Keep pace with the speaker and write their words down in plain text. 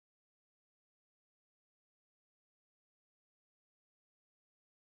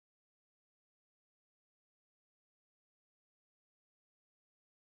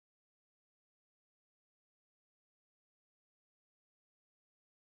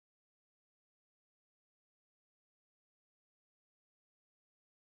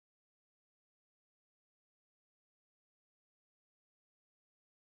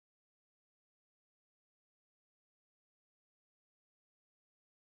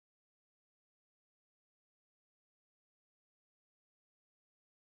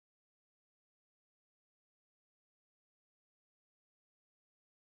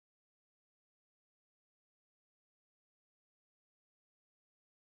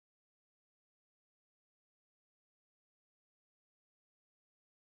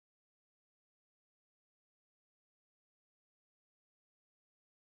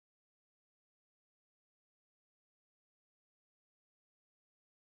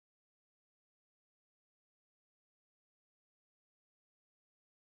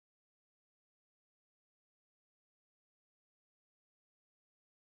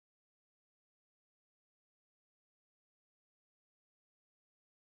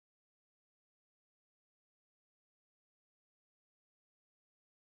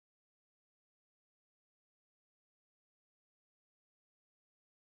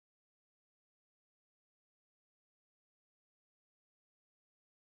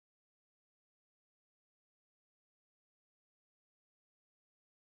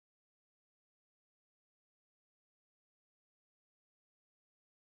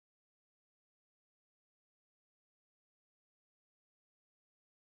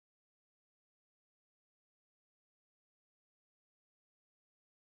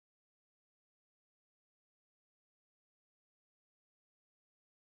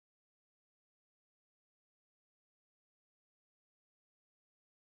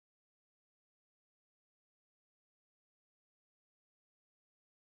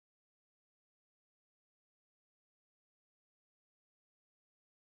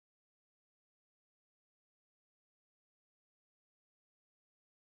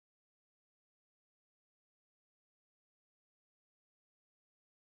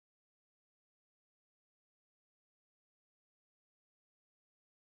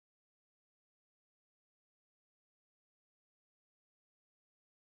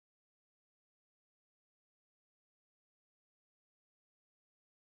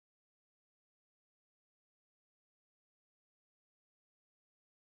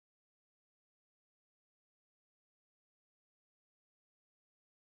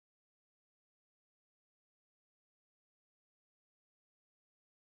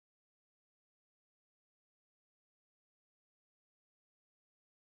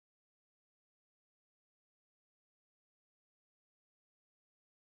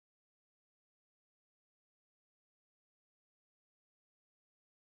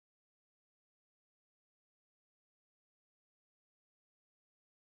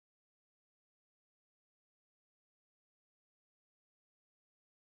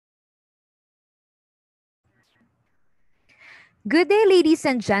Good day, ladies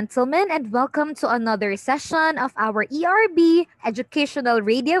and gentlemen, and welcome to another session of our ERB Educational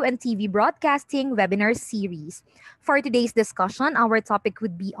Radio and TV Broadcasting webinar series. For today's discussion, our topic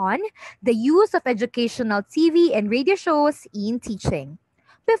would be on the use of educational TV and radio shows in teaching.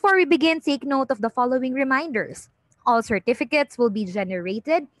 Before we begin, take note of the following reminders. All certificates will be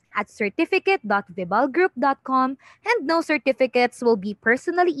generated at certificate.vibalgroup.com and no certificates will be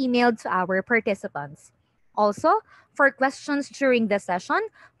personally emailed to our participants. Also, for questions during the session,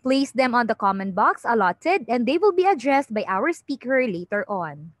 place them on the comment box allotted and they will be addressed by our speaker later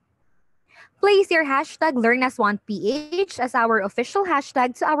on. Place your hashtag LearnAs1PH as our official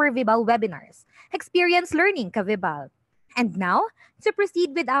hashtag to our Vibal webinars. Experience learning ka Vibal. And now, to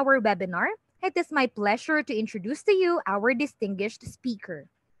proceed with our webinar, it is my pleasure to introduce to you our distinguished speaker.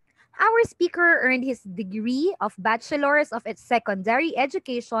 Our speaker earned his degree of Bachelor's of Secondary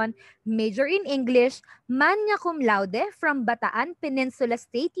Education, major in English, magna cum laude from Bataan Peninsula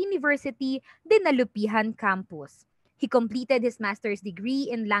State University, Dinalupihan Campus. He completed his master's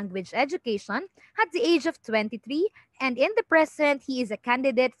degree in language education at the age of 23, and in the present, he is a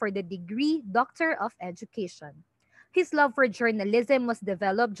candidate for the degree Doctor of Education. His love for journalism was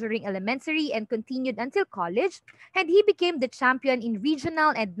developed during elementary and continued until college, and he became the champion in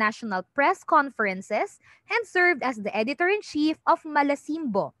regional and national press conferences and served as the editor-in-chief of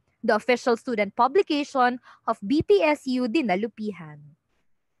Malasimbo, the official student publication of BPSU Dinalupihan.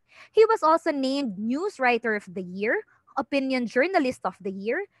 He was also named News Writer of the Year, Opinion Journalist of the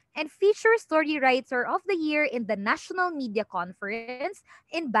Year, and Feature Story Writer of the Year in the National Media Conference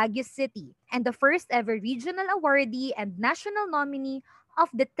in Baguio City, and the first ever regional awardee and national nominee of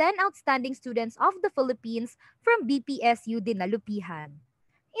the 10 Outstanding Students of the Philippines from BPSU Dinalupihan.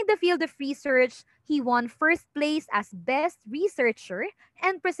 In the field of research, he won first place as Best Researcher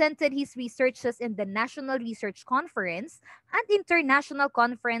and presented his researches in the National Research Conference and International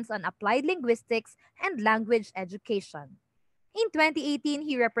Conference on Applied Linguistics and Language Education. In 2018,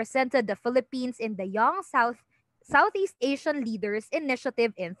 he represented the Philippines in the Southeast Asian Leaders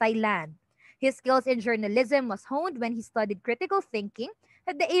Initiative in Thailand. His skills in journalism was honed when he studied critical thinking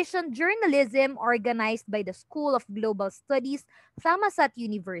at the Asian Journalism organized by the School of Global Studies, Thammasat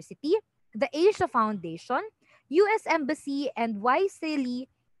University, the Asia Foundation, U.S. Embassy, and YSILI.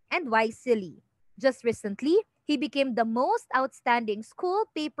 Just recently, he became the most outstanding school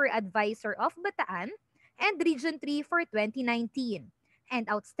paper advisor of Bataan and Region 3 for 2019, and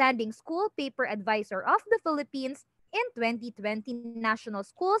outstanding school paper advisor of the Philippines in 2020 National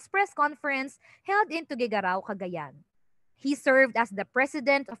Schools Press Conference held in Tuguegarao, Cagayan. He served as the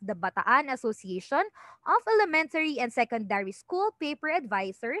president of the Bataan Association of Elementary and Secondary School Paper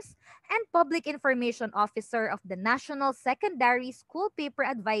Advisors and public information officer of the National Secondary School Paper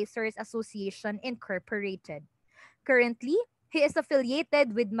Advisors Association Incorporated. Currently, he is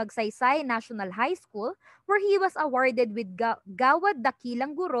affiliated with Magsaysay National High School, where he was awarded with Gawad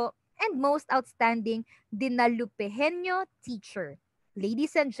Dakilang Guro and Most Outstanding Dinalupehenyo Teacher.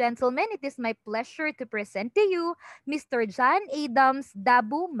 Ladies and gentlemen, it is my pleasure to present to you Mr. John Adams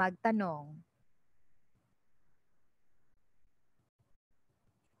Dabu Magtanong.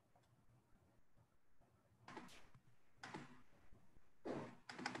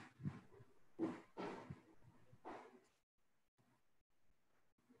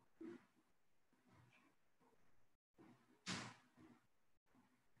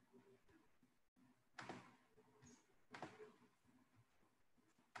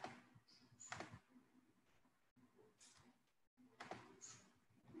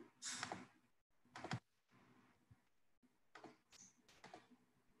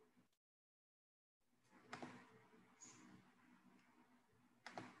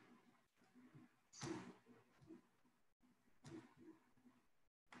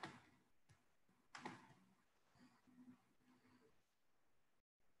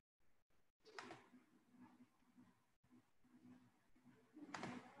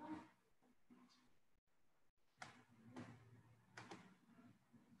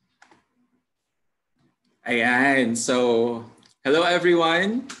 Ayan. So, hello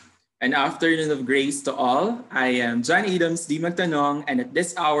everyone. An afternoon of grace to all. I am John Adams D. Magtanong, and at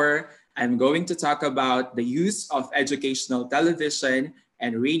this hour, I'm going to talk about the use of educational television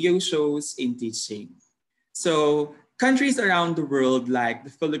and radio shows in teaching. So, countries around the world like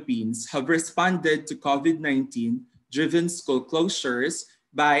the Philippines have responded to COVID-19 driven school closures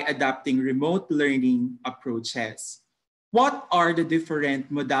by adopting remote learning approaches. What are the different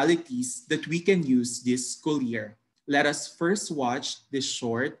modalities that we can use this school year? Let us first watch this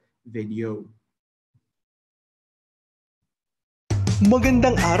short video.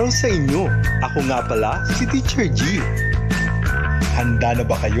 Magandang araw sa inyo. Ako nga pala si Teacher G. Handa na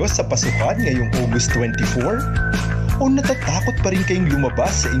ba kayo sa pasukan ngayong August 24? O natatakot pa rin kayong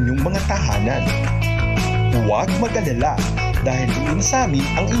lumabas sa inyong mga tahanan? Huwag mag-alala dahil iinsamin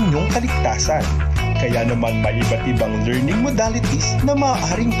ang inyong kaligtasan. Kaya naman may iba't ibang learning modalities na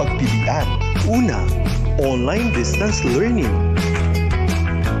maaaring pagpilian. Una, online distance learning.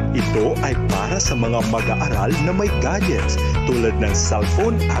 Ito ay para sa mga mag-aaral na may gadgets tulad ng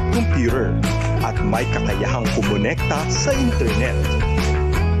cellphone at computer at may kakayahang kumonekta sa internet.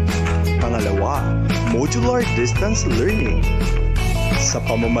 Pangalawa, modular distance learning. Sa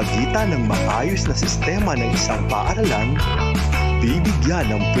pamamagitan ng maayos na sistema ng isang paaralan,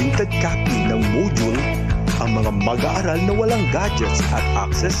 bibigyan ng printed copy ng module ang mga mag-aaral na walang gadgets at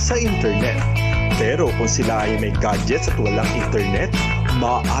access sa internet. Pero kung sila ay may gadgets at walang internet,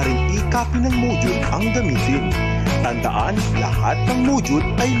 maaaring i-copy ng module ang gamitin. Tandaan, lahat ng module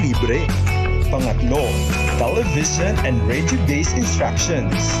ay libre. Pangatlo, television and radio-based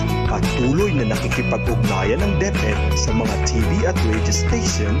instructions. Patuloy na nakikipag-ugnayan ng DepEd sa mga TV at radio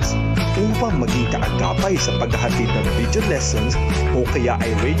stations upang maging kaagapay sa paghahatid ng video lessons o kaya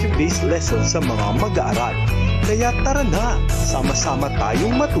ay radio-based lessons sa mga mag-aaral. Kaya tara na, sama-sama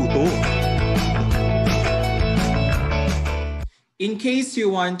tayong matuto. In case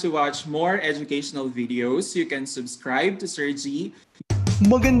you want to watch more educational videos, you can subscribe to Sir G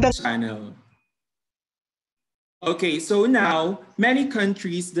Magandang channel. Okay, so now, many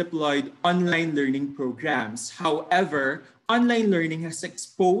countries deployed online learning programs. However, online learning has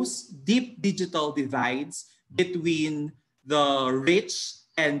exposed deep digital divides between the rich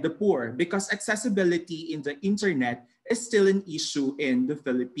and the poor because accessibility in the internet is still an issue in the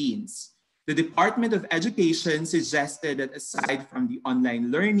Philippines. The Department of Education suggested that aside from the online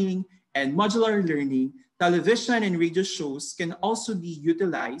learning and modular learning, television and radio shows can also be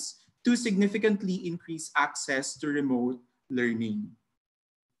utilized to significantly increase access to remote learning.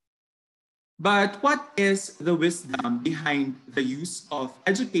 But what is the wisdom behind the use of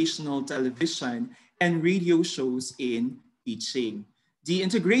educational television and radio shows in teaching? The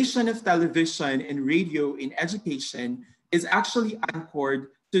integration of television and radio in education is actually anchored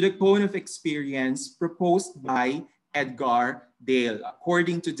to the cone of experience proposed by Edgar Dale.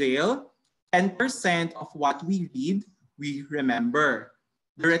 According to Dale, 10% of what we read, we remember.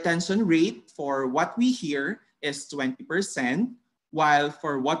 The retention rate for what we hear is 20%, while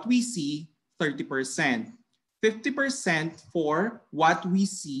for what we see, 30%. 50% for what we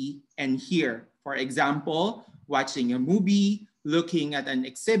see and hear. For example, watching a movie, looking at an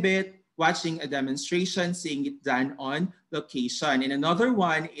exhibit, watching a demonstration, seeing it done on location. And another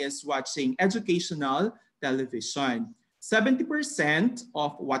one is watching educational television. 70%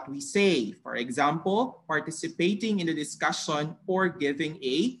 of what we say, for example, participating in a discussion or giving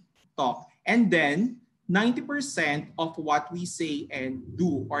a talk. And then 90% of what we say and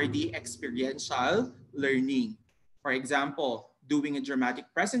do or the experiential learning. For example, doing a dramatic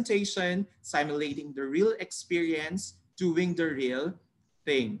presentation, simulating the real experience, doing the real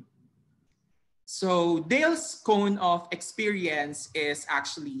thing. So Dale's cone of experience is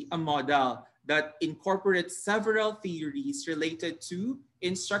actually a model that incorporates several theories related to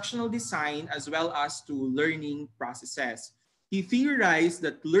instructional design as well as to learning processes. He theorized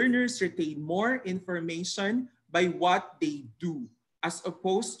that learners retain more information by what they do as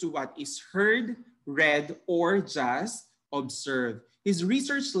opposed to what is heard, read, or just observed. His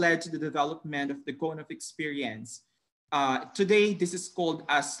research led to the development of the cone of experience. Today, this is called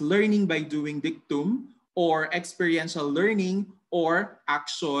as learning by doing dictum or experiential learning or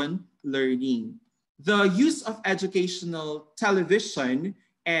action learning. The use of educational television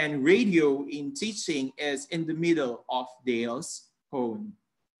and radio in teaching is in the middle of Dale's cone.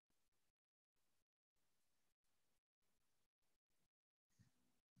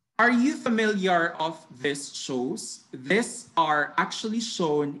 Are you familiar of these shows? These are actually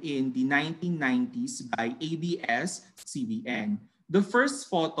shown in the 1990s by ABS-CBN. The first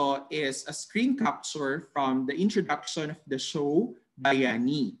photo is a screen capture from the introduction of the show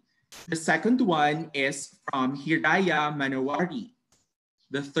Bayani. The second one is from Hiraya Manawari.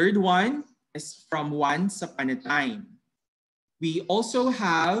 The third one is from Once Upon a Time. We also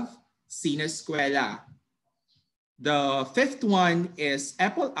have Sinescuela. The fifth one is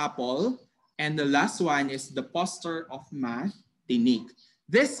Apple Apple, and the last one is the poster of Math Tinik.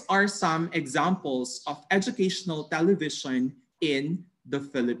 These are some examples of educational television in the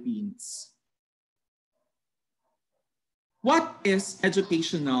Philippines. What is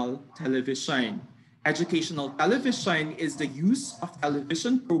educational television? Educational television is the use of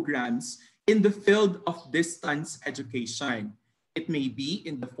television programs in the field of distance education. It may be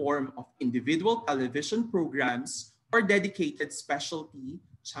in the form of individual television programs or dedicated specialty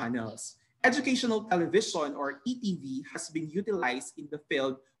channels. Educational television, or ETV, has been utilized in the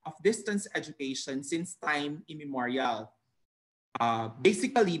field of distance education since time immemorial.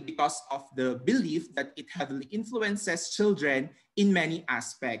 Basically because of the belief that it heavily influences children in many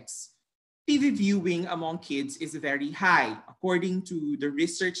aspects. TV viewing among kids is very high. According to the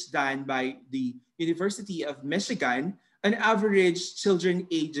research done by the University of Michigan, on average, children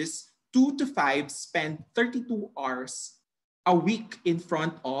ages 2 to 5 spend 32 hours a week in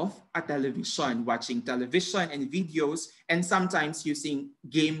front of a television, watching television and videos, and sometimes using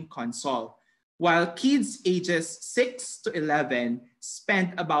game console. While kids ages 6 to 11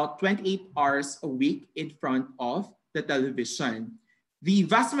 spend about 28 hours a week in front of the television. The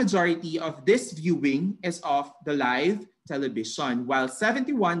vast majority of this viewing is of the live television, while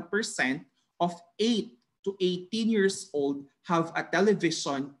 71% of 8 to 18 years old have a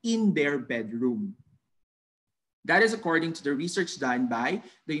television in their bedroom. That is according to the research done by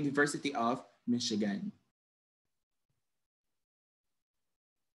the University of Michigan.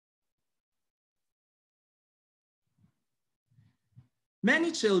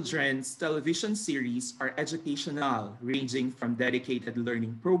 Many children's television series are educational, ranging from dedicated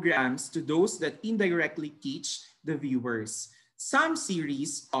learning programs to those that indirectly teach the viewers. Some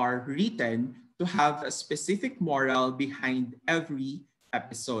series are written to have a specific moral behind every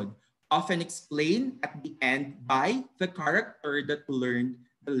episode, often explained at the end by the character that learned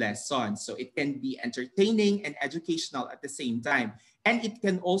the lesson. So it can be entertaining and educational at the same time. And it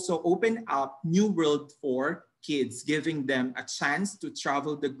can also open up new world for kids, giving them a chance to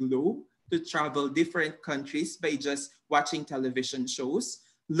travel the globe, to travel different countries by just watching television shows,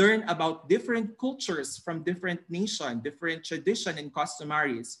 learn about different cultures from different nations, different tradition and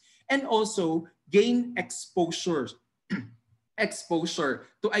customaries, and also gain exposure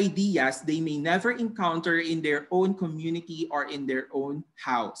to ideas they may never encounter in their own community or in their own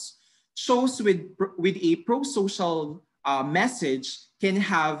house. Shows with a pro-social message can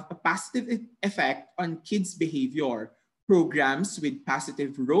have a positive effect on kids' behavior. Programs with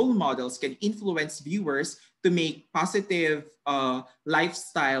positive role models can influence viewers to make positive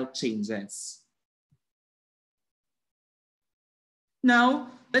lifestyle changes. Now,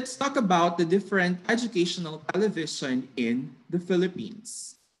 let's talk about the different educational television in the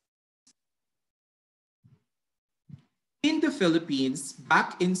Philippines. In the Philippines,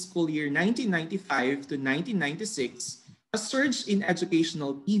 back in school year 1995 to 1996, a surge in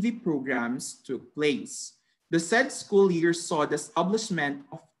educational TV programs took place. The said school year saw the establishment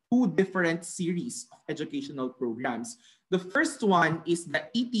of two different series of educational programs. The first one is the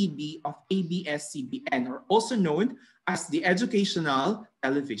ETV of ABS-CBN, or also known as the Educational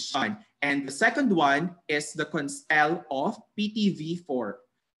Television. And the second one is the Constel of PTV4.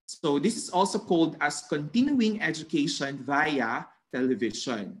 So this is also called as continuing education via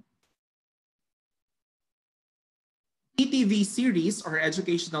television. ETV series, or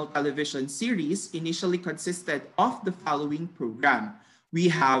educational television series, initially consisted of the following program. We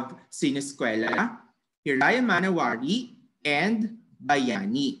have Sineskwela, Hiraya Manawari, and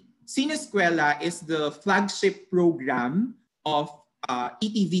Bayani. Sineskwela is the flagship program of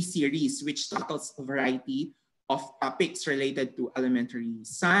ETV series, which tackles a variety of topics related to elementary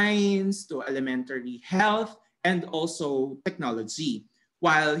science, to elementary health, and also technology.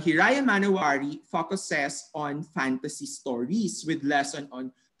 While Hiraya Manawari focuses on fantasy stories with lesson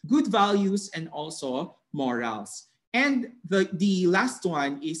on good values and also morals. And the last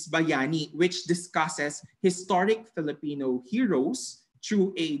one is Bayani, which discusses historic Filipino heroes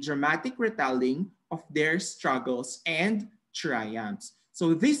through a dramatic retelling of their struggles and triumphs.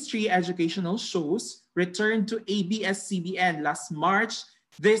 So these three educational shows returned to ABS-CBN last March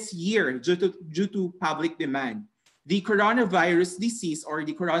this year due to public demand. The coronavirus disease, or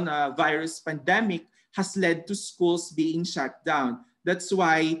the coronavirus pandemic, has led to schools being shut down. That's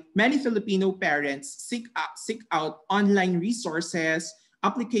why many Filipino parents seek out online resources,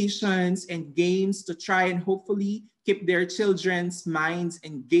 applications, and games to try and hopefully keep their children's minds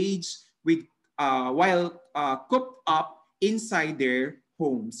engaged with while cooped up inside their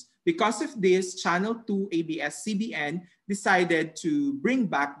homes. Because of this, Channel 2 ABS-CBN decided to bring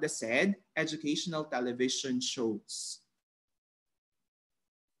back the said educational television shows.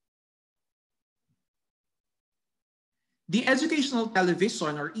 The educational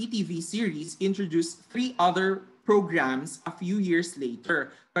television, or ETV series, introduced three other programs a few years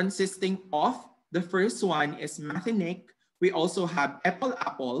later, consisting of the first one is Mathinic. We also have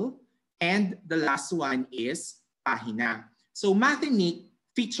Apple, and the last one is Pahina. So Mathinic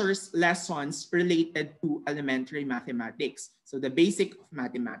features lessons related to elementary mathematics. So the basic of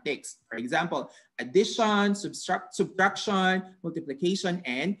mathematics, for example, addition, subtraction, multiplication,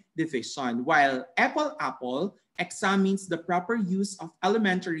 and division. While Apple examines the proper use of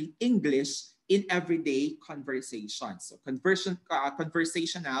elementary English in everyday conversation. So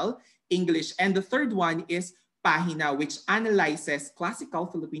conversational English. And the third one is Pahina, which analyzes classical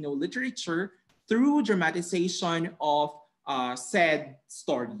Filipino literature through dramatization of said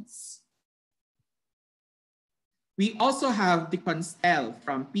stories. We also have the Constel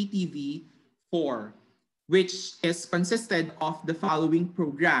from PTV4, which is consisted of the following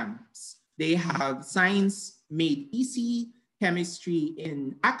programs. They have Science Made Easy, Chemistry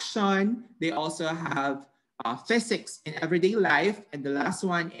in Action. They also have Physics in Everyday Life. And the last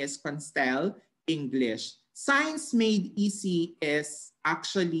one is Constel English. Science Made Easy is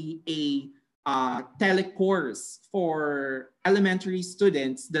actually a telecourse for elementary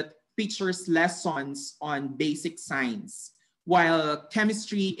students that features lessons on basic science, while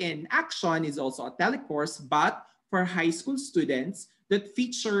Chemistry in Action is also a telecourse, but for high school students that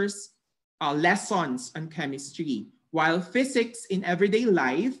features lessons on chemistry, while Physics in Everyday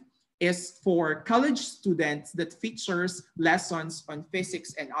Life is for college students that features lessons on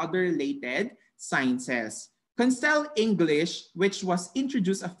physics and other related sciences. Constel English, which was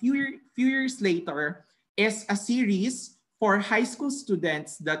introduced a few years later, is a series for high school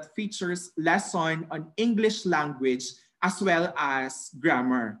students that features lesson on English language as well as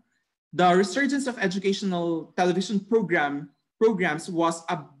grammar. The resurgence of educational television programs was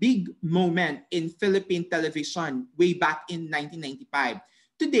a big moment in Philippine television way back in 1995.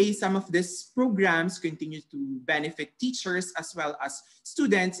 Today, some of these programs continue to benefit teachers as well as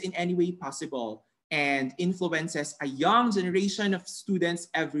students in any way possible and influences a young generation of students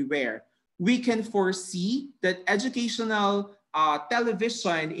everywhere. We can foresee that educational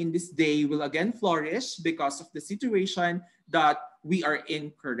television in this day will again flourish because of the situation that we are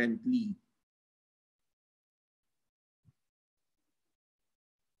in currently.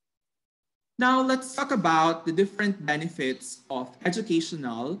 Now let's talk about the different benefits of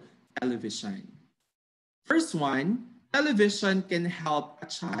educational television. First one, television can help a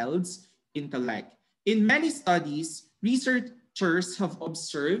child's intellect. In many studies, researchers have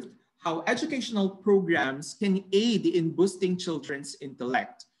observed how educational programs can aid in boosting children's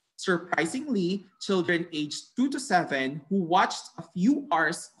intellect. Surprisingly, children aged 2 to 7 who watched a few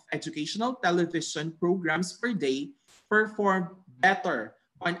hours of educational television programs per day performed better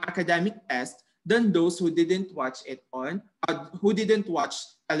on academic tests than those who didn't watch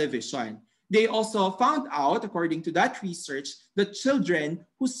television. They also found out, according to that research, that children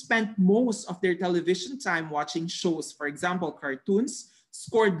who spent most of their television time watching shows, for example, cartoons,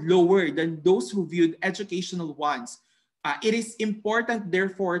 scored lower than those who viewed educational ones. It is important,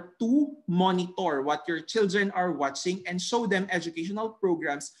 therefore, to monitor what your children are watching and show them educational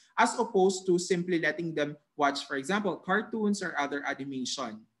programs as opposed to simply letting them watch, for example, cartoons or other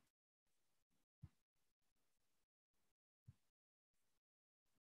animation.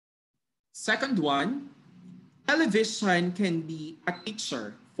 Second one, television can be a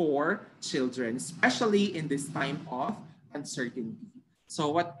teacher for children, especially in this time of uncertainty. So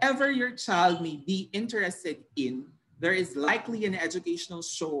whatever your child may be interested in, there is likely an educational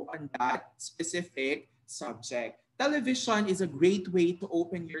show on that specific subject. Television is a great way to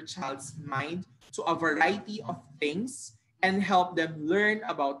open your child's mind to a variety of things and help them learn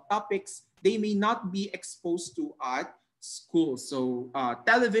about topics they may not be exposed to at school. So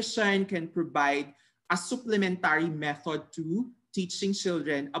television can provide a supplementary method to teaching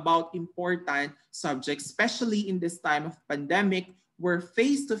children about important subjects, especially in this time of pandemic where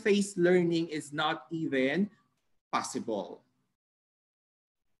face-to-face learning is not even possible.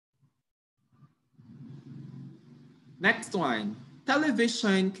 Next one,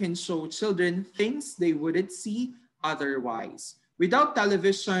 television can show children things they wouldn't see otherwise. Without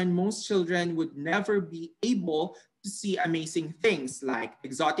television, most children would never be able to see amazing things like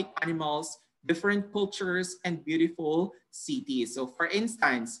exotic animals, different cultures, and beautiful cities. So for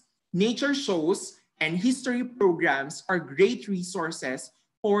instance, nature shows and history programs are great resources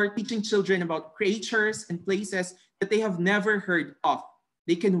for teaching children about creatures and places that they have never heard of.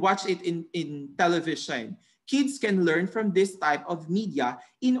 They can watch it in television. Kids can learn from this type of media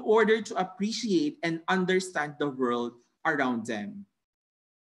in order to appreciate and understand the world around them.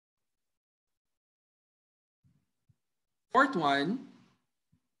 Fourth one,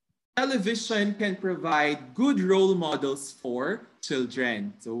 television can provide good role models for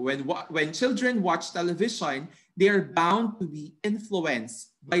children. So when children watch television, they are bound to be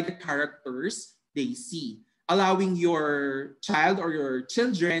influenced by the characters they see. allowing your child or your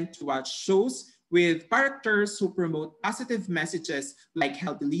children to watch shows with characters who promote positive messages like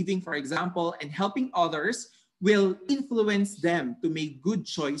healthy living, for example, and helping others will influence them to make good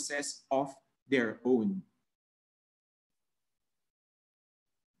choices of their own.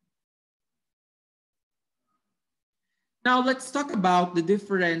 Now let's talk about the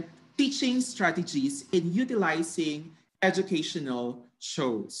different teaching strategies in utilizing educational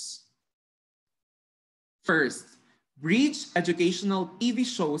shows. First, bridge educational TV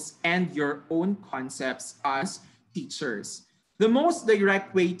shows and your own concepts as teachers. The most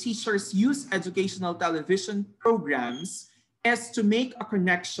direct way teachers use educational television programs is to make a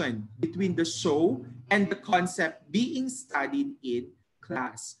connection between the show and the concept being studied in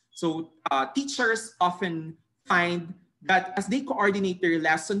class. So teachers often find that as they coordinate their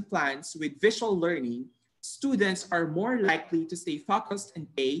lesson plans with visual learning, students are more likely to stay focused and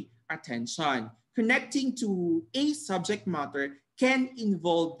pay attention. Connecting to a subject matter can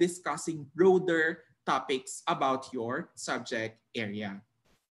involve discussing broader topics about your subject area.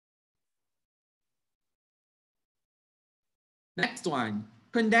 Next one,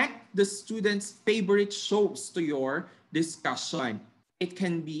 connect the students' favorite shows to your discussion. It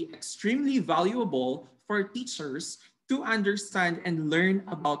can be extremely valuable for teachers to understand and learn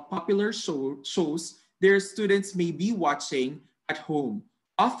about popular shows their students may be watching at home.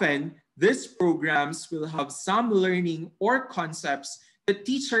 Often, these programs will have some learning or concepts that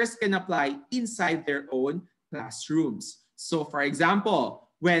teachers can apply inside their own classrooms. So for example,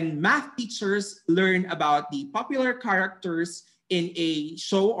 when math teachers learn about the popular characters in a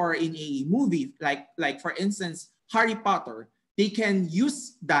show or in a movie, like for instance, Harry Potter, they can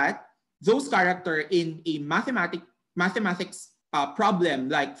use those characters in a mathematics problem.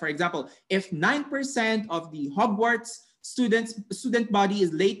 Like for example, if 9% of the Hogwarts student body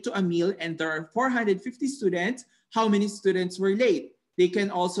is late to a meal and there are 450 students, how many students were late? They can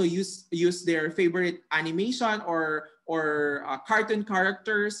also use their favorite animation or cartoon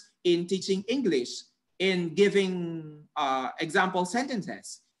characters in teaching English, in giving example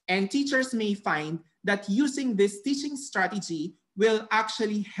sentences. And teachers may find that using this teaching strategy will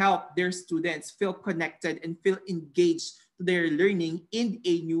actually help their students feel connected and feel engaged to their learning in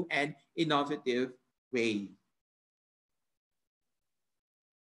a new and innovative way.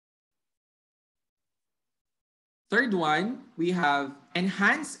 Third one, we have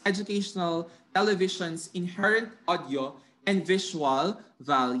enhance educational television's inherent audio and visual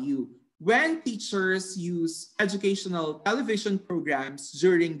value. When teachers use educational television programs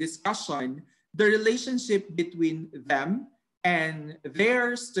during discussion, the relationship between them and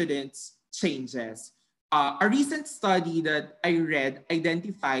their students changes. A recent study that I read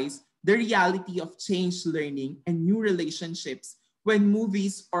identifies the reality of change learning and new relationships when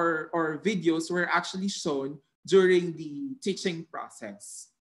movies or videos were actually shown during the teaching process.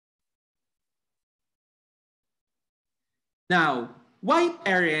 Now, why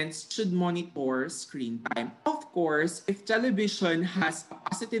parents should monitor screen time? Of course, if television has a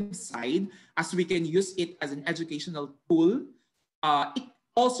positive side, as we can use it as an educational tool, it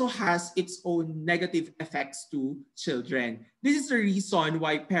also has its own negative effects to children. This is the reason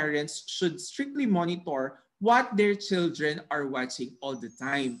why parents should strictly monitor what their children are watching all the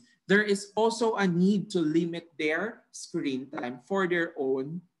time. There is also a need to limit their screen time for their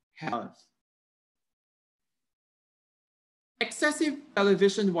own health. Excessive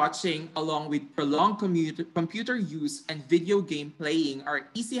television watching along with prolonged computer use and video game playing are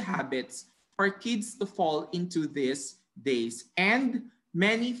easy habits for kids to fall into these days, and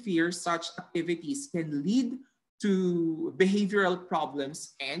many fear such activities can lead to behavioral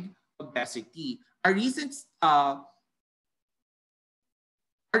problems and obesity. A recent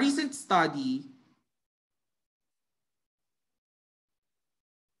study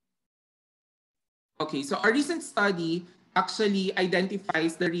actually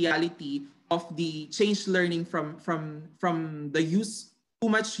identifies the reality of the change learning from the too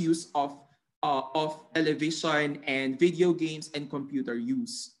much use of television and video games and computer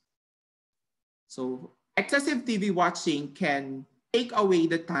use. So excessive TV watching can take away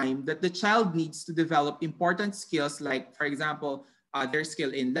the time that the child needs to develop important skills like, for example, their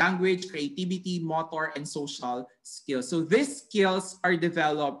skill in language, creativity, motor, and social skills. So these skills are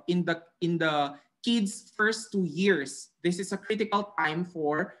developed in the kids' first 2 years. This is a critical time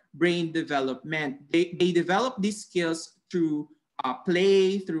for brain development. They develop these skills through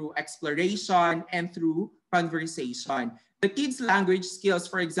play, through exploration, and through conversation. The kids' language skills,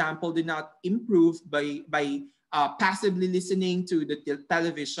 for example, do not improve by passively listening to the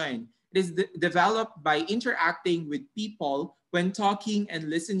television. It is developed by interacting with people when talking and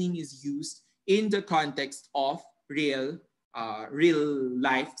listening is used in the context of real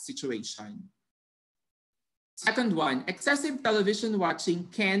life situation. Second one, excessive television watching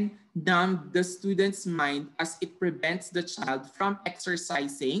can numb the student's mind as it prevents the child from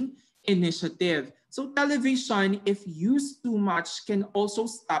exercising initiative. So television, if used too much, can also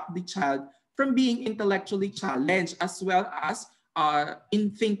stop the child from being intellectually challenged, as well as in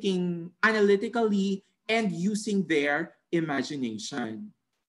thinking analytically and using their imagination.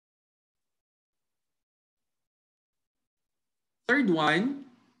 Third one,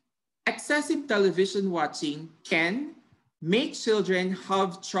 excessive television watching can make children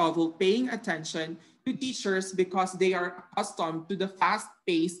have trouble paying attention to teachers because they are accustomed to the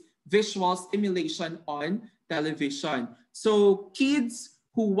fast-paced visual stimulation on television. So kids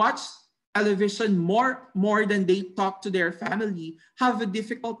who watch television more than they talk to their family have a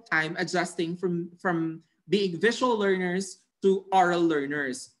difficult time adjusting from being visual learners to oral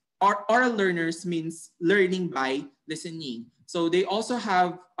learners. Oral learners means learning by listening. So they also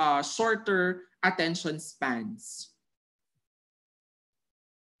have shorter attention spans.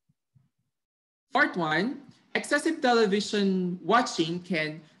 Fourth one, excessive television watching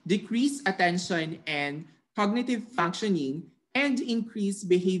can decrease attention and cognitive functioning and increase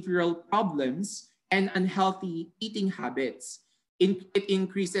behavioral problems and unhealthy eating habits.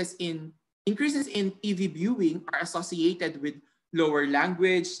 Increases in TV viewing are associated with lower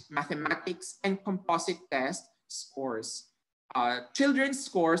language, mathematics, and composite test scores. Children's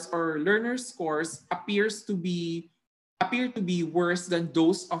scores or learner scores appear to be worse than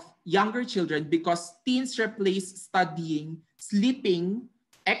those of younger children because teens replace studying, sleeping,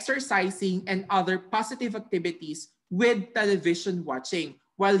 exercising, and other positive activities with television watching,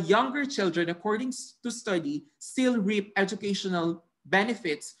 while younger children, according to study, still reap educational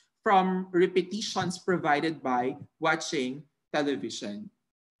benefits from repetitions provided by watching television.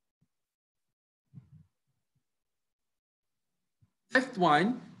 Fifth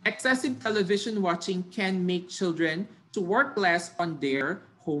one, excessive television watching can make children to work less on their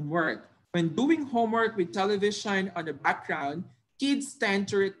homework. When doing homework with television on the background, kids tend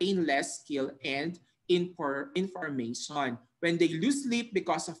to retain less skill and information. When they lose sleep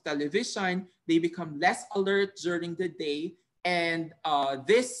because of television, they become less alert during the day, and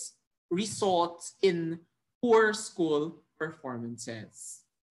this results in poor school performances.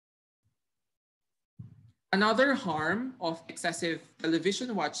 Another harm of excessive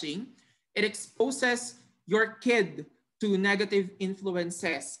television watching, it exposes your kid to negative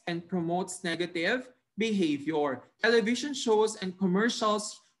influences and promotes negative behavior. Television shows and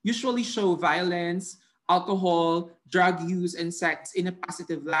commercials usually show violence, alcohol, drug use, and sex in a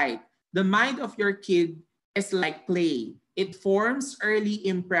positive light. The mind of your kid is like clay. It forms early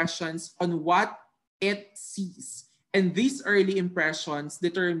impressions on what it sees. And these early impressions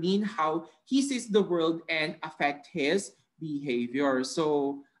determine how he sees the world and affect his behavior.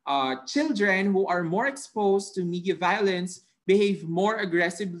 So children who are more exposed to media violence behave more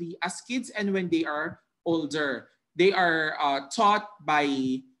aggressively as kids and when they are older. They are taught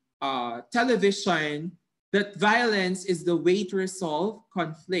by television that violence is the way to resolve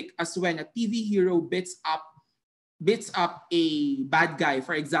conflict, as when a TV hero beats up a bad guy,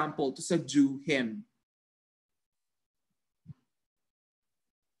 for example, to subdue him.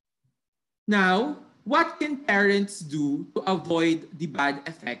 Now, what can parents do to avoid the bad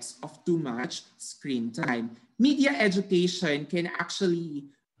effects of too much screen time? Media education can actually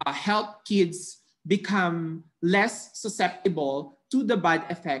help kids become less susceptible to the bad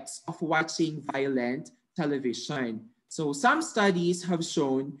effects of watching violent television. So some studies have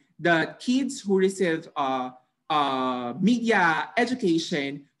shown that kids who receive media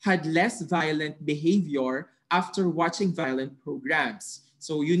education had less violent behavior after watching violent programs.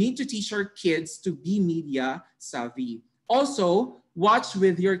 So you need to teach your kids to be media savvy. Also, watch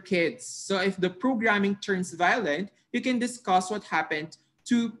with your kids. So if the programming turns violent, you can discuss what happened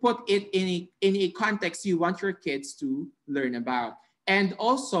to put it in a context you want your kids to learn about. And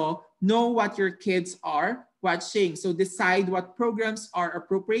also know what your kids are watching. So decide what programs are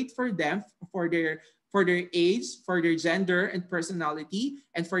appropriate for them, for their age, for their gender and personality,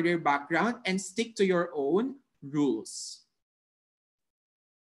 and for their background, and stick to your own rules.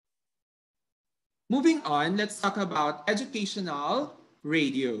 Moving on, let's talk about educational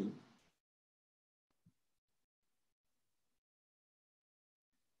radio.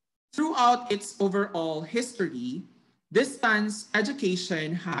 Throughout its overall history, distance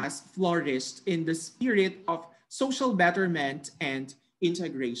education has flourished in the spirit of social betterment and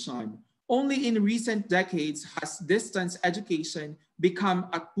integration. Only in recent decades has distance education become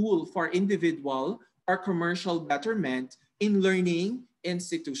a tool for individual or commercial betterment in learning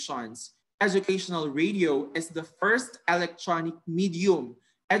institutions. educational radio is the first electronic medium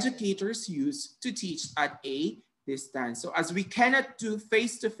educators use to teach at a distance. So as we cannot do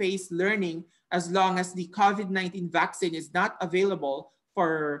face-to-face learning as long as the COVID-19 vaccine is not available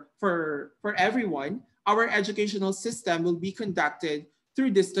for everyone, our educational system will be conducted through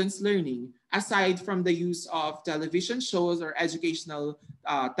distance learning. Aside from the use of television shows or educational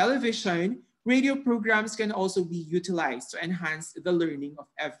television, radio programs can also be utilized to enhance the learning of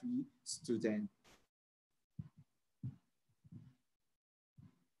every student.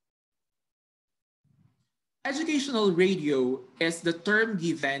 Educational radio is the term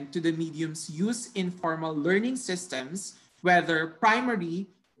given to the medium's use in formal learning systems, whether primary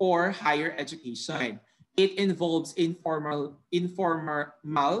or higher education. It involves informal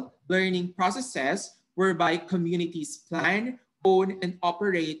learning processes whereby communities plan, own, and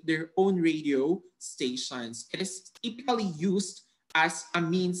operate their own radio stations. It is typically used as a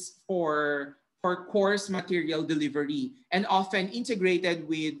means for course material delivery and often integrated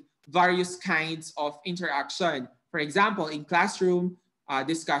with various kinds of interaction. For example, in classroom,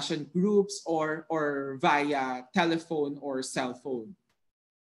 discussion groups, or via telephone or cell phone.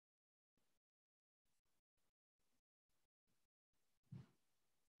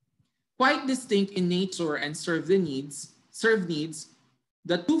 Quite distinct in nature and serve needs,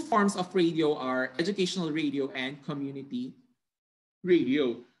 the two forms of radio are educational radio and community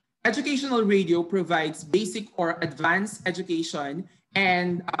radio. Educational radio provides basic or advanced education,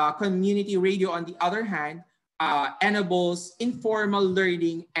 and community radio, on the other hand, enables informal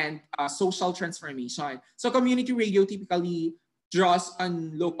learning and social transformation. So community radio typically draws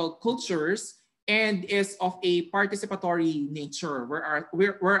on local cultures and is of a participatory nature,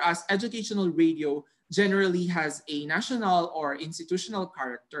 whereas educational radio generally has a national or institutional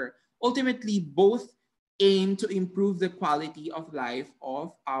character. Ultimately, both aim to improve the quality of life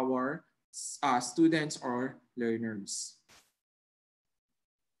of our students or learners.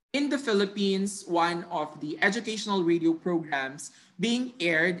 In the Philippines, one of the educational radio programs being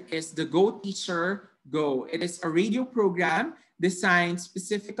aired is the Go Teacher Go. It is a radio program designed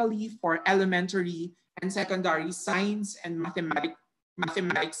specifically for elementary and secondary science and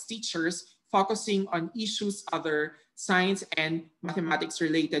mathematics teachers, focusing on issues other science and mathematics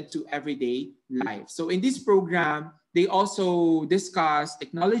related to everyday life. So in this program, they also discuss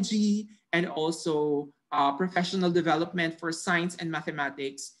technology and also professional development for science and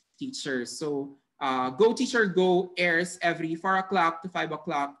mathematics teachers. So Go Teacher Go airs every 4 o'clock to 5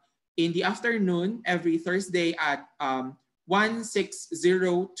 o'clock in the afternoon every Thursday at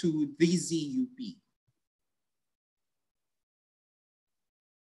 1602 DZUP.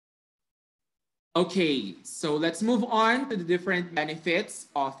 Okay, so let's move on to the different benefits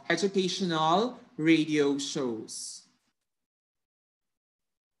of educational radio shows.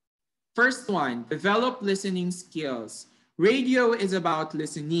 First one, develop listening skills. Radio is about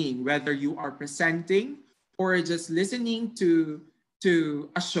listening, whether you are presenting or just listening to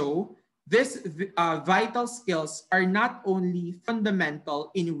a show. These vital skills are not only fundamental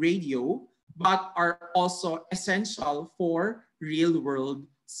in radio, but are also essential for real-world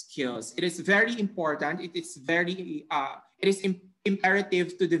skills. It is very important. It is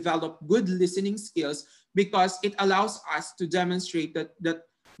imperative to develop good listening skills because it allows us to demonstrate that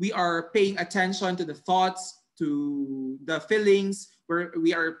we are paying attention to the thoughts, to the feelings, where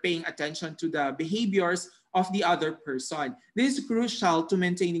we are paying attention to the behaviors of the other person. This is crucial to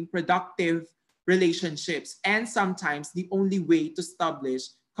maintaining productive relationships and sometimes the only way to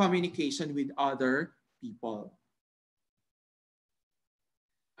establish communication with other people.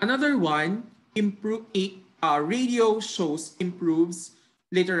 Another one, radio shows improves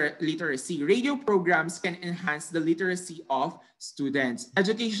literacy. Radio programs can enhance the literacy of students.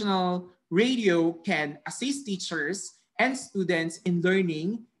 Educational radio can assist teachers and students in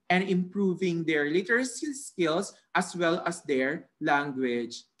learning and improving their literacy skills as well as their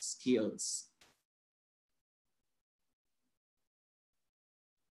language skills.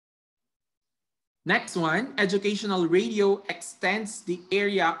 Next one, educational radio extends the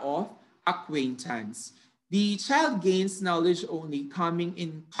area of acquaintance. The child gains knowledge only coming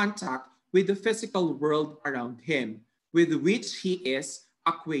in contact with the physical world around him, with which he is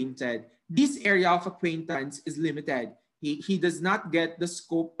acquainted. This area of acquaintance is limited. He does not get the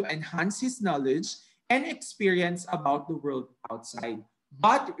scope to enhance his knowledge and experience about the world outside.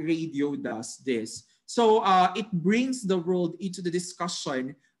 But radio does this. So it brings the world into the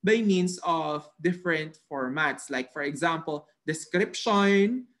discussion by means of different formats. Like, for example,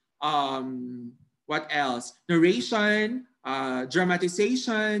 description, what else? Narration,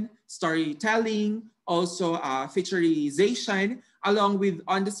 dramatization, storytelling, also featureization, along with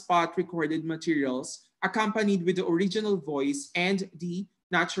on-the-spot recorded materials, accompanied with the original voice and the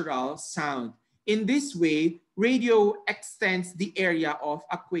natural sound. In this way, radio extends the area of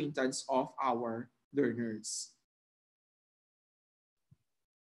acquaintance of our learners.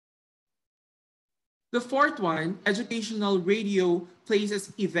 The fourth one, educational radio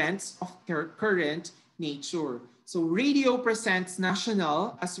places events of current nature. So radio presents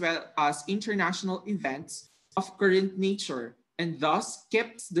national as well as international events of current nature and thus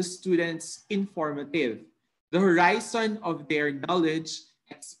keeps the students informative. The horizon of their knowledge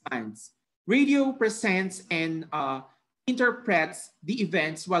expands. Radio presents and interprets the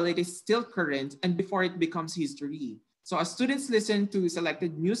events while it is still current and before it becomes history. So as students listen to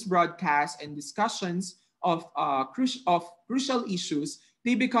selected news broadcasts and discussions of crucial issues,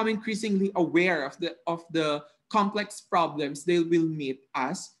 they become increasingly aware of the complex problems they will meet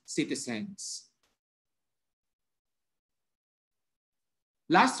as citizens.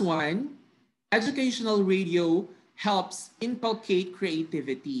 Last one, educational radio helps inculcate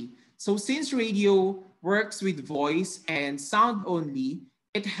creativity. So since radio works with voice and sound only,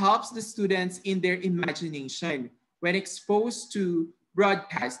 it helps the students in their imagination when exposed to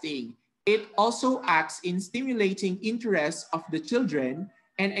broadcasting. It also acts in stimulating interest of the children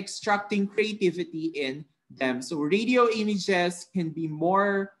and extracting creativity in them. So radio images can be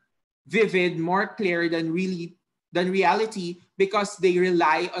more vivid, more clear than reality because they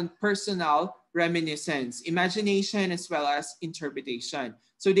rely on personal reminiscence, imagination, as well as interpretation.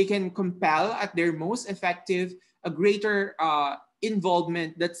 So they can compel at their most effective a greater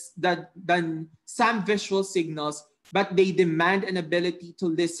involvement than some visual signals, but they demand an ability to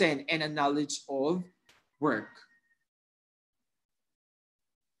listen and a knowledge of work.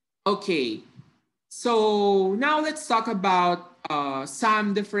 Okay, so now let's talk about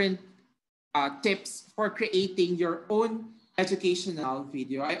some different tips for creating your own educational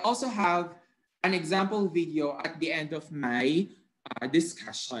video. I also have an example video at the end of my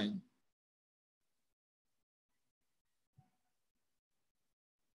discussion.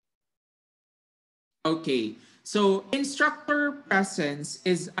 Okay, so instructor presence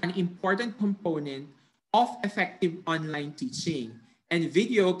is an important component of effective online teaching, and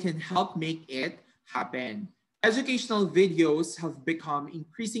video can help make it happen. Educational videos have become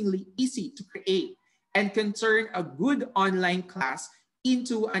increasingly easy to create and can turn a good online class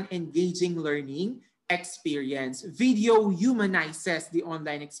into an engaging learning experience. Video humanizes the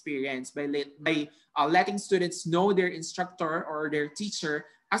online experience by letting students know their instructor or their teacher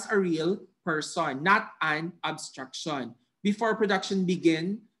as a real person, not an abstraction. Before production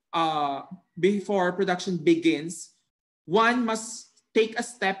begins, one must take a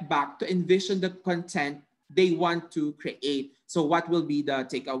step back to envision the content they want to create. So what will be the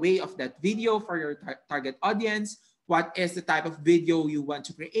takeaway of that video for your target audience? What is the type of video you want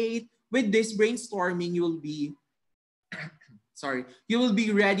to create? With this brainstorming, you will be, you will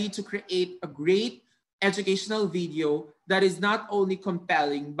be ready to create a great educational video that is not only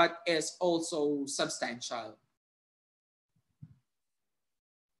compelling, but is also substantial.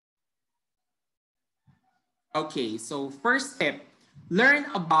 Okay, so first tip, learn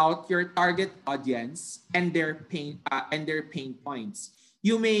about your target audience and their pain points.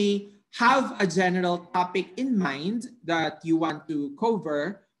 You may have a general topic in mind that you want to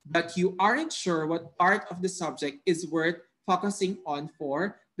cover, but you aren't sure what part of the subject is worth focusing on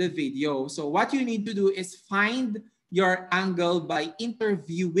for the video. So what you need to do is find your angle by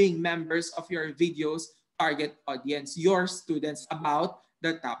interviewing members of your video's target audience, your students, about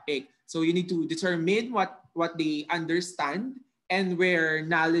the topic. So you need to determine what they understand and where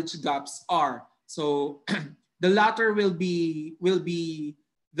knowledge gaps are. So the latter will be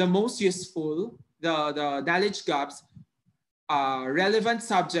the most useful, the knowledge gaps, relevant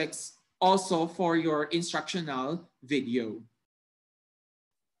subjects also for your instructional video.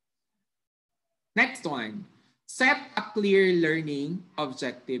 Next one, set a clear learning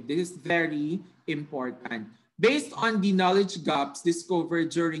objective. This is very important. Based on the knowledge gaps discovered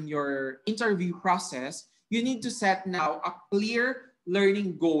during your interview process, you need to set now a clear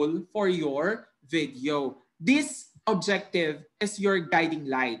learning goal for your video. This objective is your guiding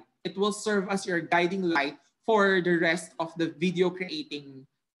light. It will serve as your guiding light for the rest of the video creating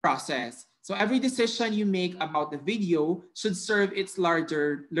process. So every decision you make about the video should serve its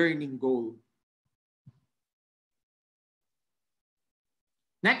larger learning goal.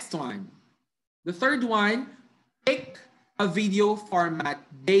 Next one. The third one, pick a video format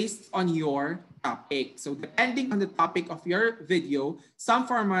based on your topic. So depending on the topic of your video, some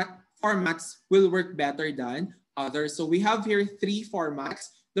formats will work better than others. So we have here 3 formats.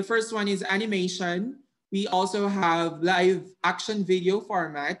 The first one is animation, We also have live action video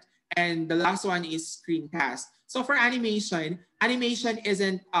format, and the last one is screencast. So for animation, animation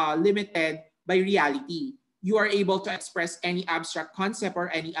isn't limited by reality. You are able to express any abstract concept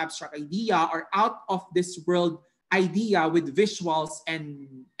or any abstract idea or out of this world idea with visuals,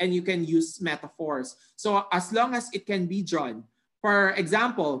 and you can use metaphors. So as long as it can be drawn. For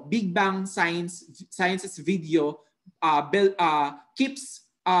example, Big Bang Science's video keeps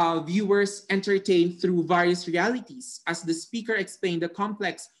viewers entertained through various realities as the speaker explained the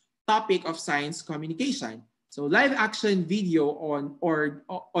complex topic of science communication. So live action video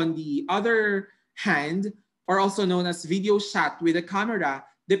on the other hand, or also known as video shot with a camera,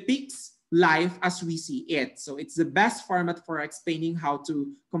 depicts life as we see it. So it's the best format for explaining how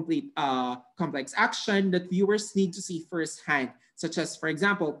to complete complex action that viewers need to see firsthand, such as, for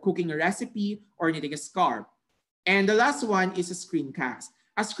example, cooking a recipe or knitting a scarf. And the last one is a screencast.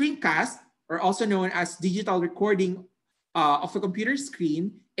 A screencast, or also known as digital recording of a computer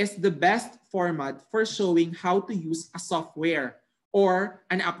screen, is the best format for showing how to use a software or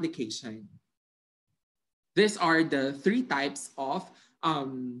an application. These are the three types of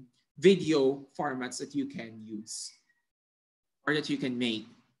video formats that you can use or that you can make.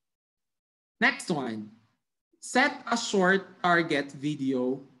 Next one, set a short target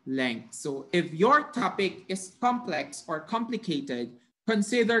video length. So if your topic is complex or complicated,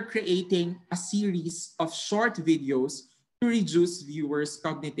 consider creating a series of short videos to reduce viewers'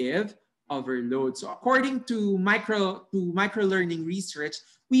 cognitive overload. So according to micro-learning research,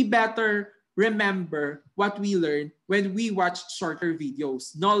 we better remember what we learn when we watch shorter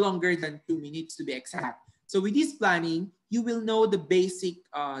videos, no longer than 2 minutes to be exact. So with this planning, you will know the basic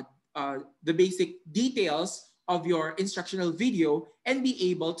details of your instructional video and be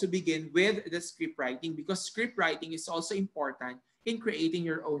able to begin with the script writing, because script writing is also important in creating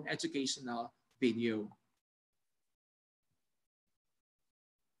your own educational video.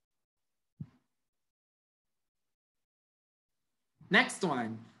 Next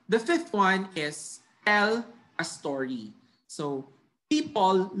one. The fifth one is tell a story. So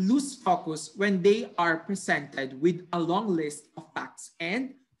people lose focus when they are presented with a long list of facts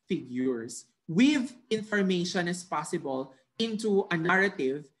and figures. Weave information as possible into a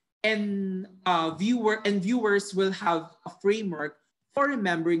narrative, and viewers will have a framework for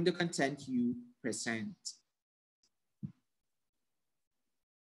remembering the content you present.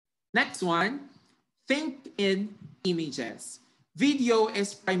 Next one, think in images. Video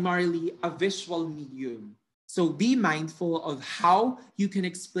is primarily a visual medium, so be mindful of how you can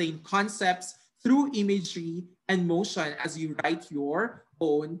explain concepts through imagery and motion as you write your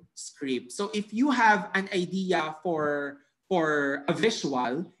own script. So if you have an idea for a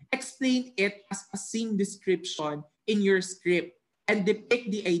visual, explain it as a scene description in your script and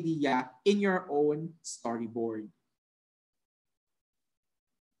depict the idea in your own storyboard.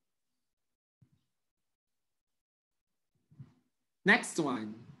 Next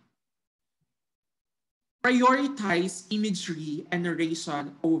one. Prioritize imagery and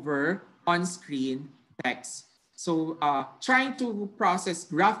narration over on-screen text. So trying to process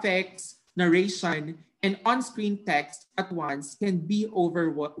graphics, narration, and on-screen text at once can be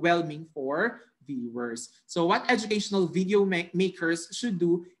overwhelming for viewers. So what educational video makers should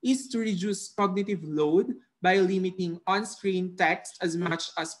do is to reduce cognitive load by limiting on-screen text as much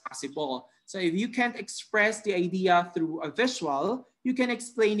as possible. So if you can't express the idea through a visual, you can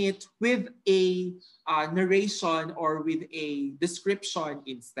explain it with a narration or with a description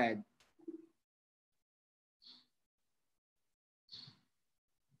instead.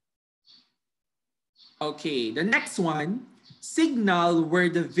 Okay, the next one, signal where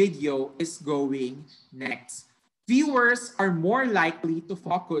the video is going next. Viewers are more likely to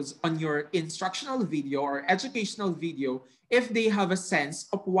focus on your instructional video or educational video if they have a sense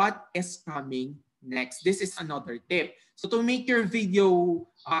of what is coming next. This is another tip. So to make your video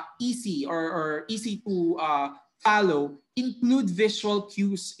easy or easy to follow, include visual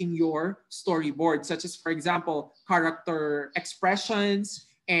cues in your storyboard, such as, for example, character expressions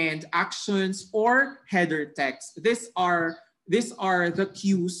and actions or header text. These are the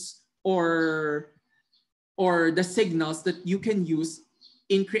cues or the signals that you can use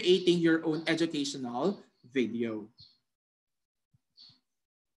in creating your own educational video.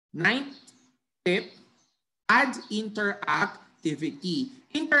 Ninth tip, add interactivity.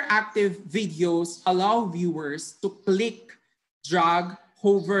 Interactive videos allow viewers to click, drag,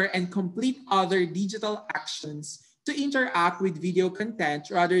 hover, and complete other digital actions to interact with video content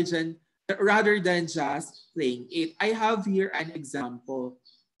rather than just playing it. I have here an example.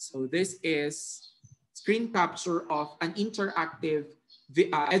 So this is screen capture of an interactive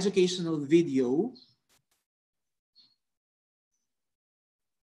educational video.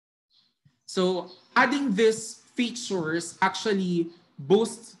 So adding these features actually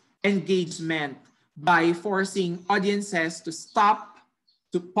boosts engagement by forcing audiences to stop,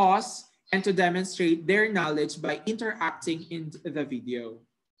 to pause, and to demonstrate their knowledge by interacting in the video.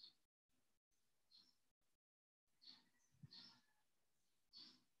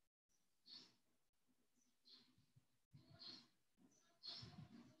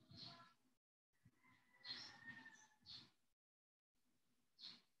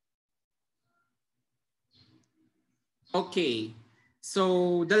 Okay,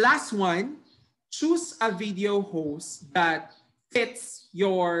 so the last one, choose a video host that fits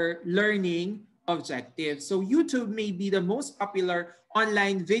your learning objective. So YouTube may be the most popular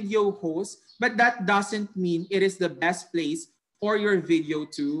online video host, but that doesn't mean it is the best place for your video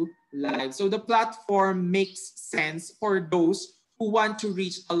to live. So the platform makes sense for those who want to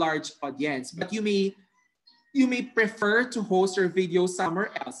reach a large audience, but you may prefer to host your video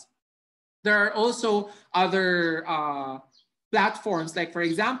somewhere else. There are also other platforms, like for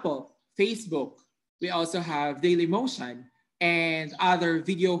example, Facebook. We also have Dailymotion and other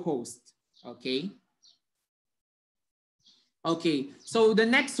video hosts. Okay. Okay, so the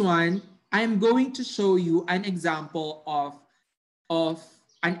next one, I'm going to show you an example of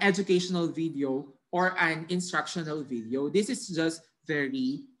an educational video or an instructional video. This is just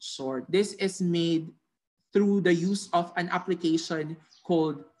very short. This is made through the use of an application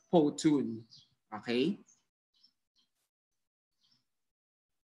called Powtoon. Okay?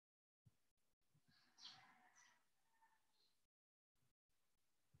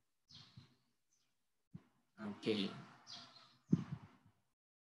 Okay.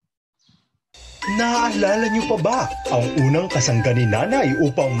 Naaalala niyo pa ba ang unang kasangga ni nanay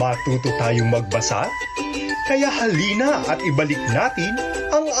upang matuto tayong magbasa? Kaya halina at ibalik natin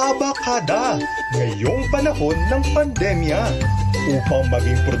ang abakada ngayong panahon ng pandemya upang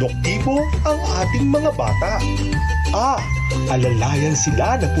maging produktibo ang ating mga bata. Alalayan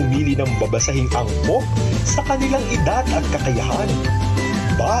sila na pumili ng babasahing angkop sa kanilang edad at kakayahan.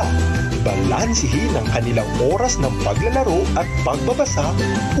 Balansihin ang kanilang oras ng paglalaro at pagbabasa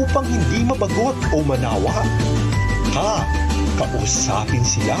upang hindi mabagot o manawa. Kausapin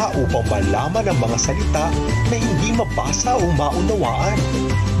sila upang malaman ang mga salita na hindi mabasa o maunawaan.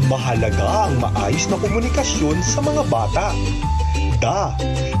 Mahalaga ang maayos na komunikasyon sa mga bata.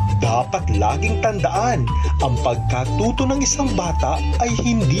 Dapat laging tandaan, ang pagkatuto ng isang bata ay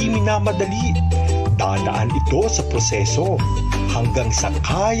hindi minamadali. Dadaan ito sa proseso hanggang sa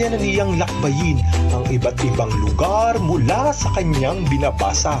kaya na niyang lakbayin ang iba't ibang lugar mula sa kanyang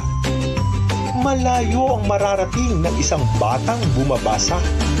binabasa. Malayo ang mararating ng isang batang bumabasa.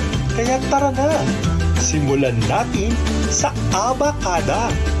 Kaya tara na, simulan natin sa abakada.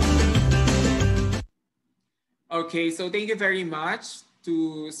 Okay, so thank you very much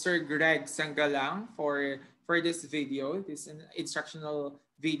to Sir Greg Sangalang for this video, this instructional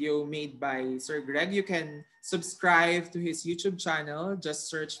video made by Sir Greg. You can subscribe to his YouTube channel. Just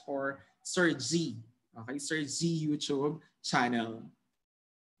search for Sir G. Okay, Sir G YouTube channel.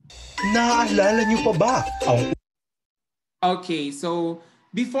 Naaalala niyo pa ba ang... Okay, so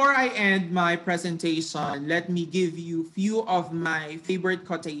before I end my presentation, let me give you few of my favorite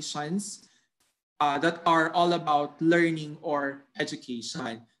quotations that are all about learning or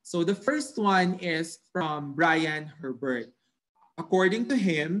education. So the first one is from Brian Herbert. According to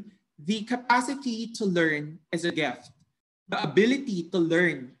him, the capacity to learn is a gift. The ability to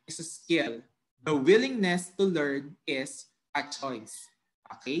learn is a skill. The willingness to learn is a choice.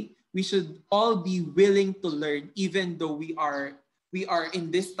 Okay? We should all be willing to learn even though we are in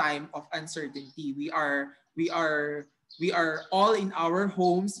this time of uncertainty. We are all in our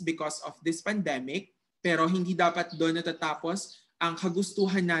homes because of this pandemic, pero hindi dapat doon natatapos ang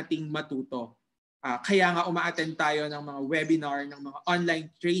kagustuhan nating matuto. Kaya nga uma-attend tayo ng mga webinar, ng mga online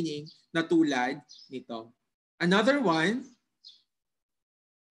training na tulad nito. Another one,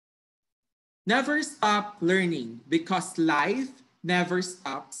 never stop learning because life never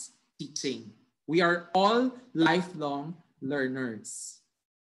stops teaching. We are all lifelong learners.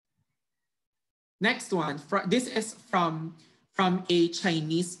 Next one, this is from a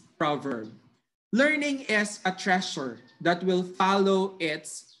Chinese proverb. Learning is a treasure that will follow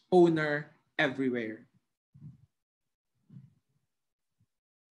its owner everywhere.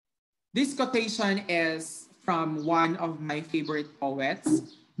 This quotation is from one of my favorite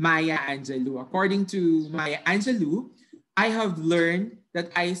poets, Maya Angelou. According to Maya Angelou, I have learned that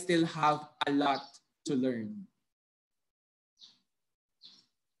I still have a lot to learn.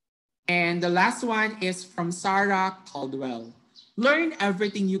 And the last one is from Sarah Caldwell. Learn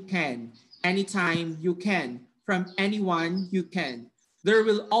everything you can, anytime you can, from anyone you can. there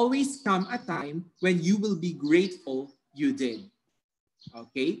will always come a time when you will be grateful you did.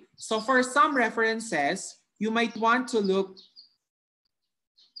 Okay, so for some references, you might want to look.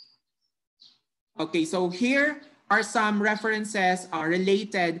 Okay, so here are some references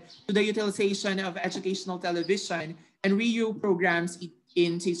related to the utilization of educational television and radio programs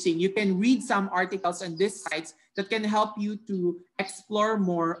in teaching. You can read some articles on these sites that can help you to explore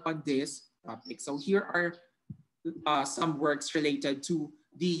more on this topic. So here are some works related to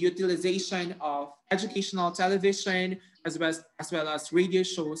the utilization of educational television as well as radio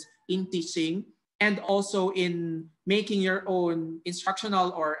shows in teaching, and also in making your own instructional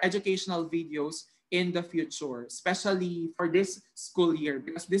or educational videos in the future, especially for this school year,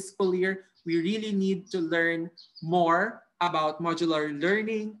 because this school year, we really need to learn more about modular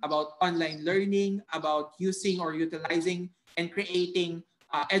learning, about online learning, about using or utilizing and creating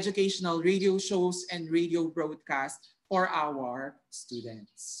educational radio shows and radio broadcasts for our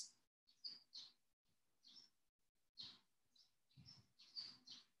students.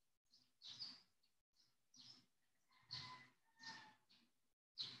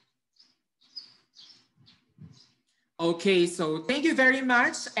 Okay, so thank you very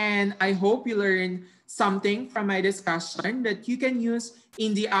much, and I hope you learned something from my discussion that you can use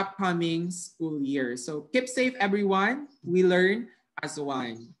in the upcoming school year. So keep safe, everyone. We learn as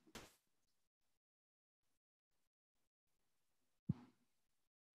one.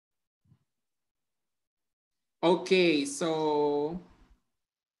 Okay, so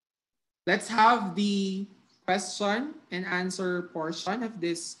let's have the question and answer portion of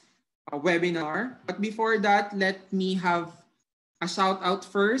this webinar. But before that, let me have a shout out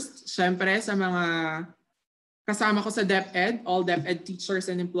first, syempre sa mga kasama ko sa DepEd, all DepEd teachers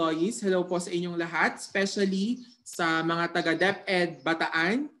and employees. Hello po sa inyong lahat, especially sa mga taga DepEd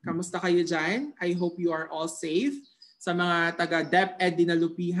Bataan. Kamusta kayo dyan? I hope you are all safe. Sa mga taga DepEd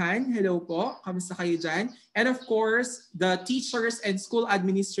Dinalupihan, hello po. Kamusta kayo dyan? And of course, the teachers and school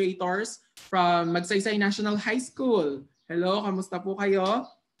administrators from Magsaysay National High School. Hello, kamusta po kayo?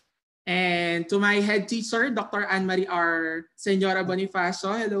 And to my head teacher, Dr. Anne-Marie R. Senora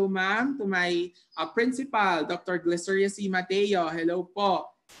Bonifacio, hello ma'am. To my principal, Dr. Glyceria C. Mateo, hello po.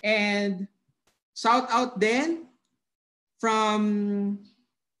 And shout out then from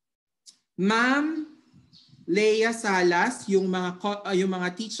Ma'am Leia Salas, yung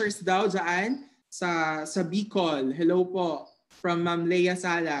mga teachers daw dyan sa Bicol. Hello po from Ma'am Leia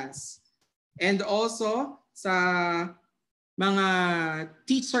Salas. And also sa mga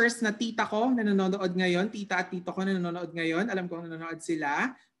teachers na tita ko na nanonood ngayon, tita at tito ko na nanonood ngayon, alam ko nanonood sila,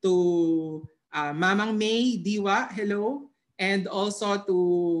 to Mamang May Diwa, hello, and also to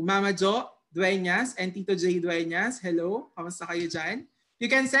Mama Jo Dueñas and Tito J Dueñas, hello, kamusta kayo dyan? You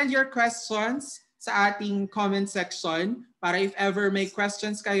can send your questions sa ating comment section para if ever may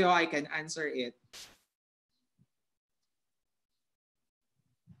questions kayo, I can answer it.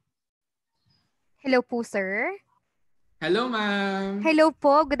 Hello po, sir. Hello, ma'am. Hello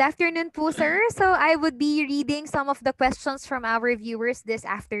po. Good afternoon po, sir. So I would be reading some of the questions from our viewers this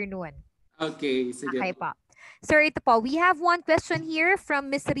afternoon. Okay, sige. Okay po. Sir, ito po. We have one question here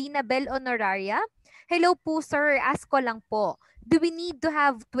from Miss Rina Bel Honoraria. Hello po, sir. Ask ko lang po. Do we need to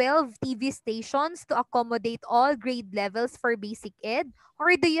have 12 TV stations to accommodate all grade levels for basic ed?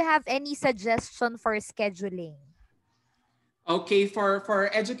 Or do you have any suggestion for scheduling? Okay, for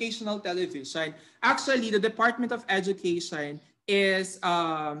educational television, actually the Department of Education is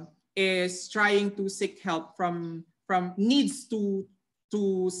trying to seek help needs to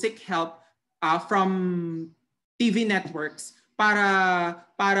seek help from TV networks para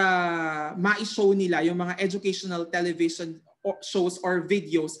ma-show nila yung mga educational television shows or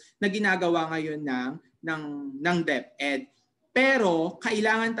videos na ginagawa ngayon ng DepEd. Pero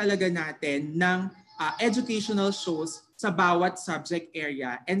kailangan talaga natin ng educational shows sa bawat subject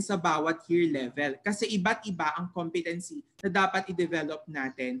area and sa bawat year level. Kasi iba't iba ang competency na dapat i-develop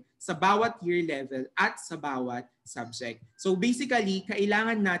natin sa bawat year level at sa bawat subject. So basically,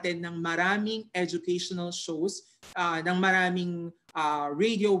 kailangan natin ng maraming educational shows, ng maraming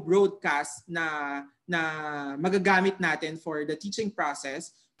radio broadcast na magagamit natin for the teaching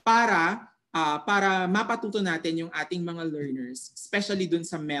process para mapatuto natin yung ating mga learners, especially dun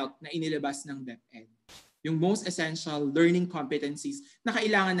sa MELT na inilabas ng DepEd. Yung most essential learning competencies na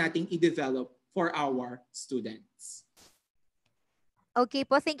kailangan nating i-develop for our students. Okay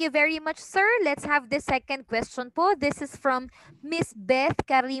po, thank you very much, sir. Let's have the second question po. This is from Miss Beth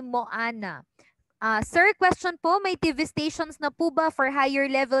Carimoana. Sir, question po, may TV stations na po ba for higher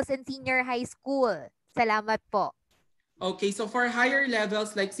levels in senior high school? Salamat po. Okay, so for higher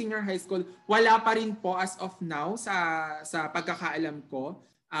levels like senior high school, wala pa rin po as of now sa pagkakaalam ko.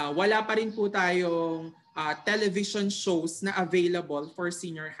 Wala pa rin po tayong television shows na available for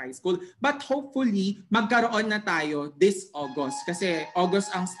senior high school. But hopefully, magkaroon na tayo this August kasi August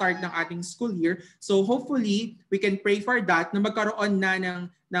ang start ng ating school year. So hopefully, we can pray for that na magkaroon na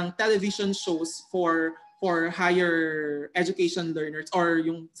ng television shows for higher education learners or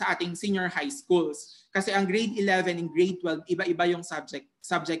yung sa ating senior high schools. Kasi ang grade 11 and grade 12, iba-iba yung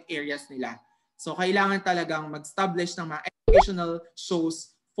subject areas nila. So kailangan talagang mag-establish ng mga educational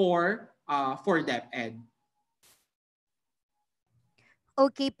shows for DepEd.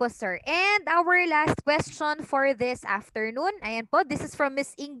 Okay po, sir. And our last question for this afternoon. Ayan po, this is from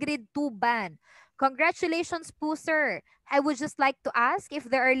Miss Ingrid Tuban. Congratulations po, sir. I would just like to ask if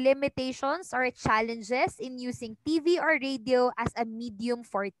there are limitations or challenges in using TV or radio as a medium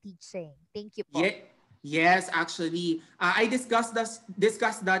for teaching. Thank you po. Yes, actually. I discussed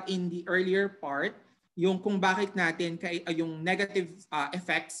that in the earlier part, yung kung bakit natin yung negative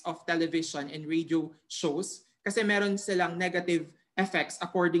effects of television and radio shows kasi meron silang negative effects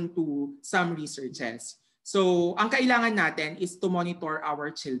according to some researches. So, ang kailangan natin is to monitor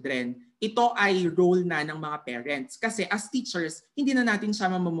our children. Ito ay role na ng mga parents. Kasi as teachers, hindi na natin siya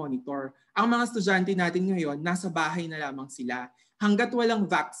mamamonitor. Ang mga estudyante natin ngayon, nasa bahay na lamang sila. Hanggat walang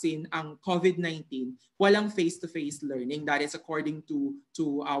vaccine ang COVID-19, walang face-to-face learning. That is according to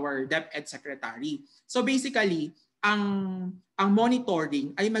our DepEd Secretary. So basically, ang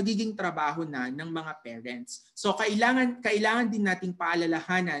monitoring ay magiging trabaho na ng mga parents. So kailangan din nating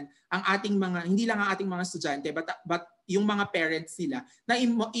paalalahanan ang ating mga, hindi lang ang ating mga estudyante, but yung mga parents nila na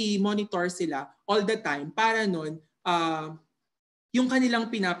i-monitor sila all the time para nun yung kanilang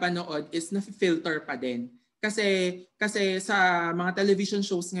pinapanood is na-filter pa din. Kasi sa mga television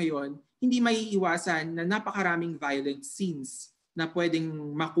shows ngayon, hindi may iwasan na napakaraming violent scenes na pwedeng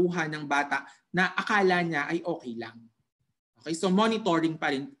makuha ng bata na akala niya ay okay lang. Okay, so monitoring pa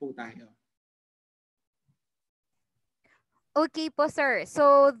rin po tayo. Okay po, sir.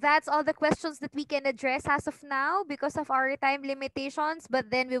 So that's all the questions that we can address as of now because of our time limitations. But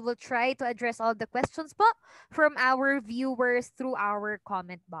then we will try to address all the questions po from our viewers through our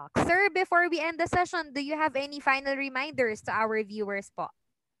comment box. Sir, before we end the session, do you have any final reminders to our viewers po?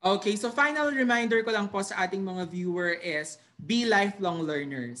 Okay, so final reminder ko lang po sa ating mga viewer is be lifelong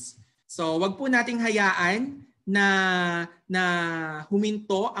learners. So wag po nating hayaan na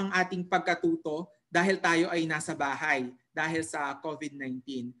huminto ang ating pagkatuto dahil tayo ay nasa bahay dahil sa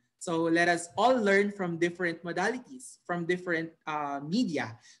COVID-19. So let us all learn from different modalities, from different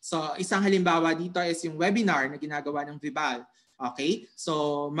media. So isang halimbawa dito is yung webinar na ginagawa ng Vibal. Okay?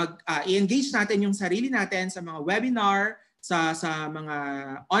 So i-engage natin yung sarili natin sa mga webinar, sa mga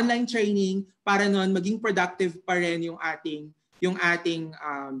online training para noon maging productive pa rin yung ating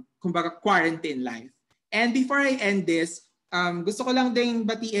kumbaga quarantine life. And before I end this, gusto ko lang ding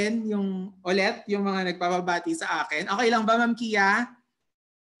batiin yung mga nagpapabati sa akin. Okay lang ba, Ma'am Kia?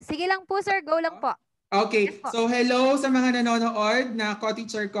 Sige lang po, sir. Go lang po. Okay. Yes po. So hello sa mga nanonood na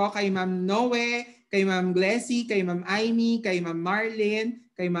co-teacher ko, kay Ma'am Noe, kay Ma'am Glessy, kay Ma'am Aimee, kay Ma'am Marlene,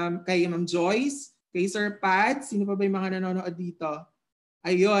 kay Ma'am Joyce, kay Sir Pat. Sino pa ba yung mga nanonood dito?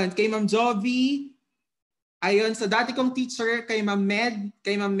 Ayun. Kay Ma'am Jovi. Ayun. Sa dati kong teacher, kay Ma'am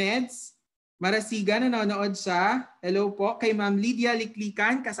Meds. Marasiga, nanonood siya. Hello po. Kay Ma'am Lydia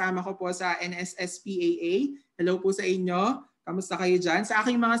Liklikan, kasama ko po sa NSSPAA. Hello po sa inyo. Kamusta kayo dyan? Sa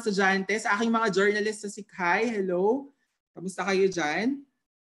aking mga estudyante, sa aking mga journalist sa Sikhay, hello. Kamusta kayo dyan?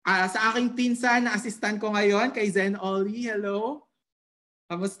 Sa aking pinsan na assistant ko ngayon, kay Zen Ollie, hello.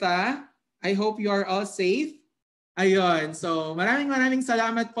 Kamusta? I hope you are all safe. Ayun. So maraming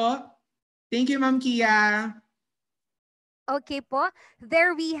salamat po. Thank you, Ma'am Kia. Okay po.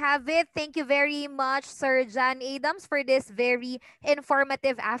 There we have it. Thank you very much, Sir John Adams, for this very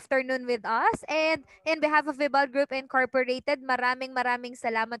informative afternoon with us. And in behalf of Vibal Group Incorporated, maraming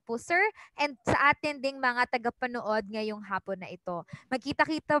salamat po, sir. And sa atin ding mga tagapanood ngayong hapon na ito.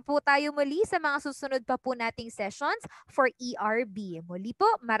 Magkita-kita po tayo muli sa mga susunod pa po nating sessions for ERB. Muli po,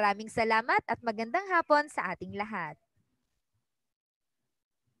 maraming salamat at magandang hapon sa ating lahat.